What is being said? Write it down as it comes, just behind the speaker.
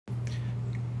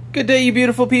Good day, you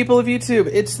beautiful people of YouTube.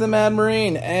 It's the Mad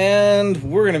Marine,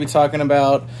 and we're going to be talking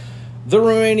about the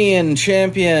Romanian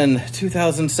champion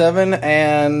 2007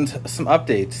 and some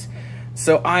updates.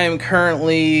 So I am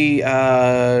currently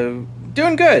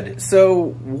doing good.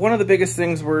 So one of the biggest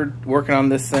things we're working on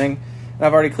this thing, and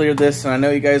I've already cleared this, and I know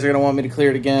you guys are going to want me to clear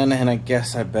it again, and I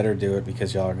guess I better do it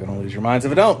because y'all are going to lose your minds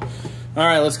if I don't. All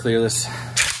right, let's clear this.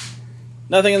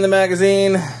 Nothing in the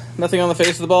magazine, nothing on the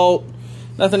face of the bolt,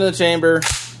 nothing in the chamber.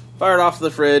 Fired off to the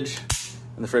fridge,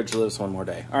 and the fridge lives one more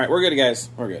day. All right, we're good,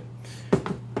 guys. We're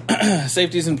good.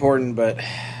 Safety is important, but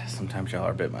sometimes y'all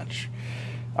are a bit much.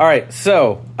 All right,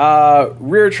 so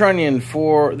rear trunnion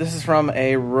for this is from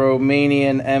a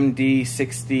Romanian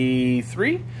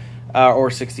MD63 or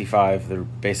 65. They're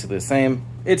basically the same.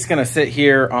 It's going to sit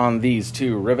here on these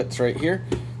two rivets right here,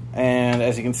 and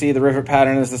as you can see, the rivet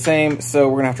pattern is the same. So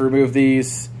we're gonna have to remove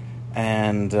these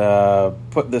and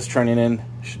put this trunnion in.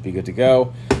 Should be good to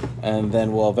go. And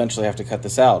then we'll eventually have to cut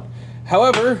this out.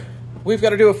 However, we've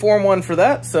got to do a Form 1 for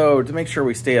that, so to make sure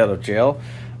we stay out of jail,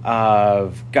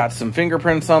 I've got some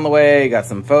fingerprints on the way, got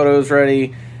some photos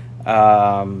ready.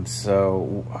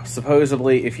 So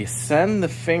supposedly if you send the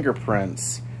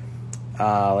fingerprints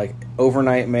like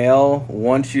overnight mail,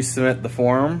 once you submit the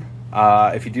form,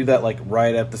 if you do that like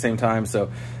right at the same time,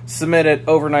 so submit it,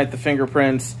 overnight the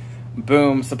fingerprints,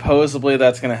 boom, supposedly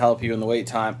that's going to help you in the wait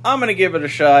time. I'm going to give it a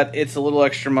shot. It's a little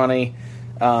extra money.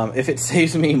 If it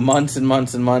saves me months and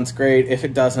months and months, great. If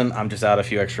it doesn't, I'm just out a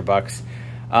few extra bucks.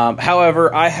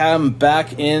 However, I am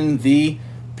back in the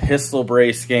pistol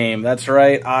brace game. That's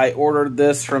right. I ordered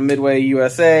this from Midway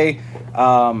USA.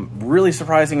 Really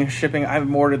surprising shipping.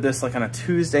 I've ordered this like on a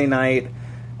Tuesday night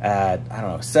at, I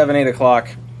don't know, 7, 8 o'clock.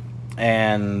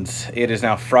 And it is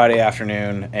now Friday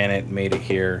afternoon, and it made it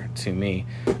here to me.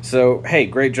 So, hey,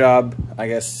 great job, I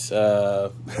guess,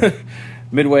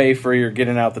 Midway, for your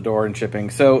getting out the door and shipping.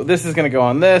 So this is going to go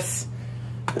on this,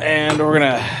 and we're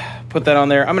going to put that on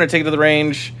there. I'm going to take it to the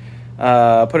range,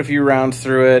 put a few rounds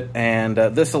through it, and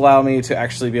this allowed me to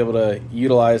actually be able to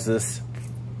utilize this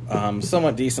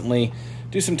somewhat decently,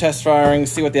 do some test firing,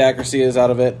 see what the accuracy is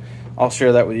out of it. I'll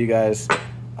share that with you guys.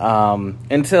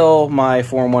 Until my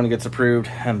Form 1 gets approved,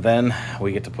 and then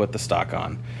we get to put the stock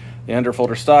on. The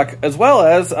underfolder stock, as well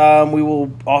as we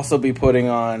will also be putting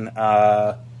on,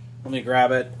 let me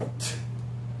grab it.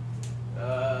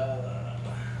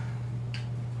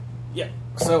 Yeah,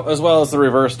 so as well as the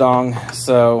reverse dong,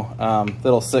 so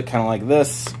that'll sit kind of like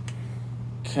this,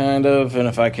 kind of, and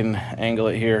if I can angle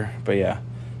it here, but yeah,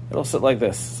 it'll sit like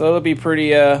this. So it'll be pretty,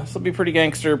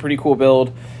 gangster, pretty cool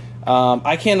build.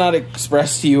 I cannot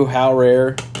express to you how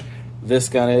rare this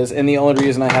gun is, and the only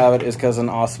reason I have it is because an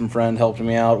awesome friend helped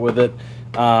me out with it.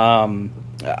 I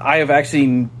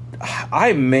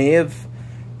may have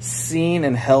seen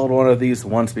and held one of these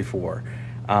once before.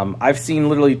 I've seen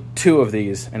literally 2 of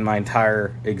these in my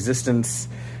entire existence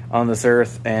on this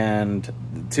earth, and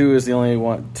 2 is the only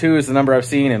one. 2 is the number I've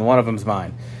seen, and one of them's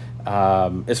mine.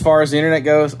 As far as the internet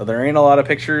goes, there ain't a lot of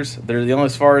pictures. They're the only,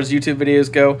 as far as YouTube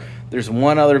videos go, there's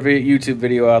one other YouTube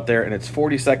video out there, and it's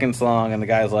 40 seconds long, and the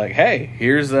guy's like, hey,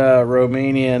 here's a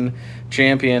Romanian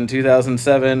champion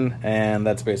 2007, and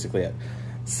that's basically it.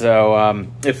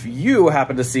 So if you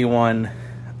happen to see one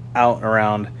out and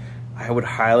around, I would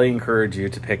highly encourage you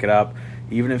to pick it up.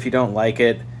 Even if you don't like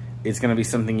it, it's going to be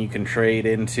something you can trade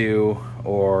into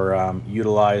or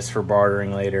utilize for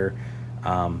bartering later.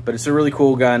 But it's a really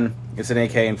cool gun. It's an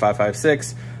AK in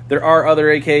 5.56. There are other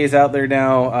AKs out there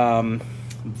now.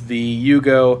 The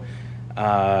E.2,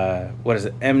 what is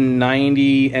it,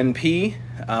 M90 NP,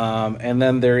 and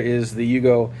then there is the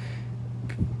E.2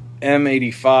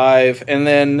 M85, and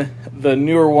then the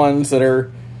newer ones that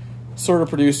are sort of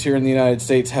produced here in the United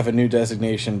States have a new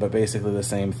designation, but basically the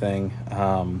same thing.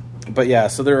 But yeah,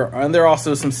 so there are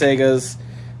also some Segas.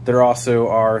 There also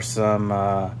are some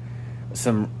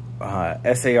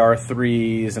SAR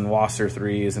 3s and Wasser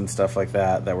 3s and stuff like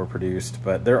that that were produced,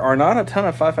 but there are not a ton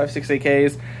of 5.56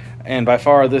 AKs, and by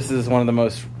far this is one of the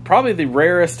most, probably the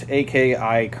rarest AK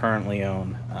I currently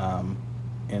own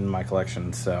in my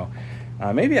collection. So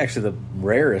maybe actually the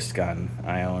rarest gun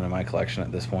I own in my collection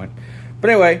at this point. But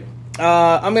anyway,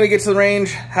 I'm gonna get to the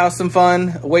range, have some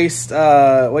fun, waste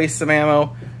some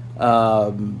ammo,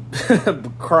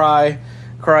 cry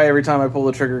every time I pull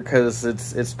the trigger because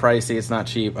it's pricey. It's not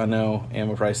cheap. I know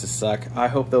ammo prices suck. I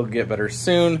hope they'll get better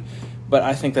soon, but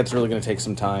I think that's really going to take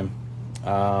some time.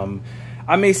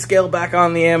 I may scale back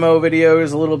on the ammo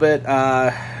videos a little bit.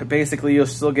 Basically, you'll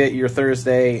still get your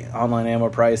Thursday online ammo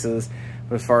prices,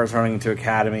 but as far as running into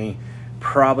Academy,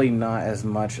 probably not as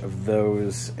much of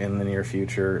those in the near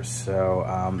future.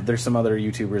 So there's some other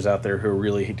YouTubers out there who are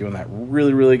really doing that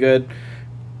really good.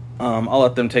 I'll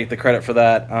let them take the credit for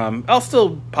that. I'll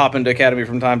still pop into Academy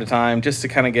from time to time just to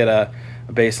kind of get a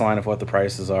baseline of what the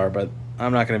prices are, but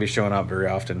I'm not going to be showing up very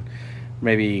often.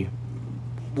 Maybe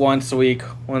once a week,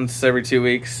 once every 2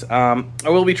 weeks. I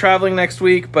will be traveling next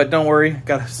week, but don't worry,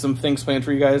 got some things planned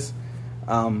for you guys.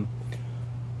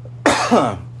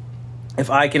 If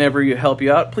I can ever help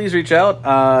you out, please reach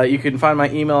out. You can find my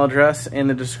email address in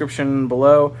the description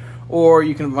below, or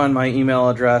you can find my email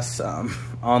address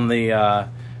on the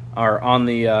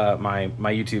my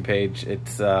YouTube page.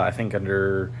 It's I think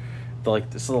under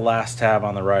this is the last tab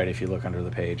on the right if you look under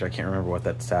the page. I can't remember what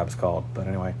that tab's called, but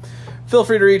anyway, feel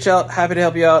free to reach out. Happy to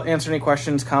help you out, answer any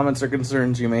questions, comments, or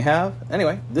concerns you may have.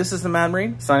 Anyway, this is the Mad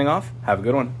Marine signing off. Have a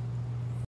good one.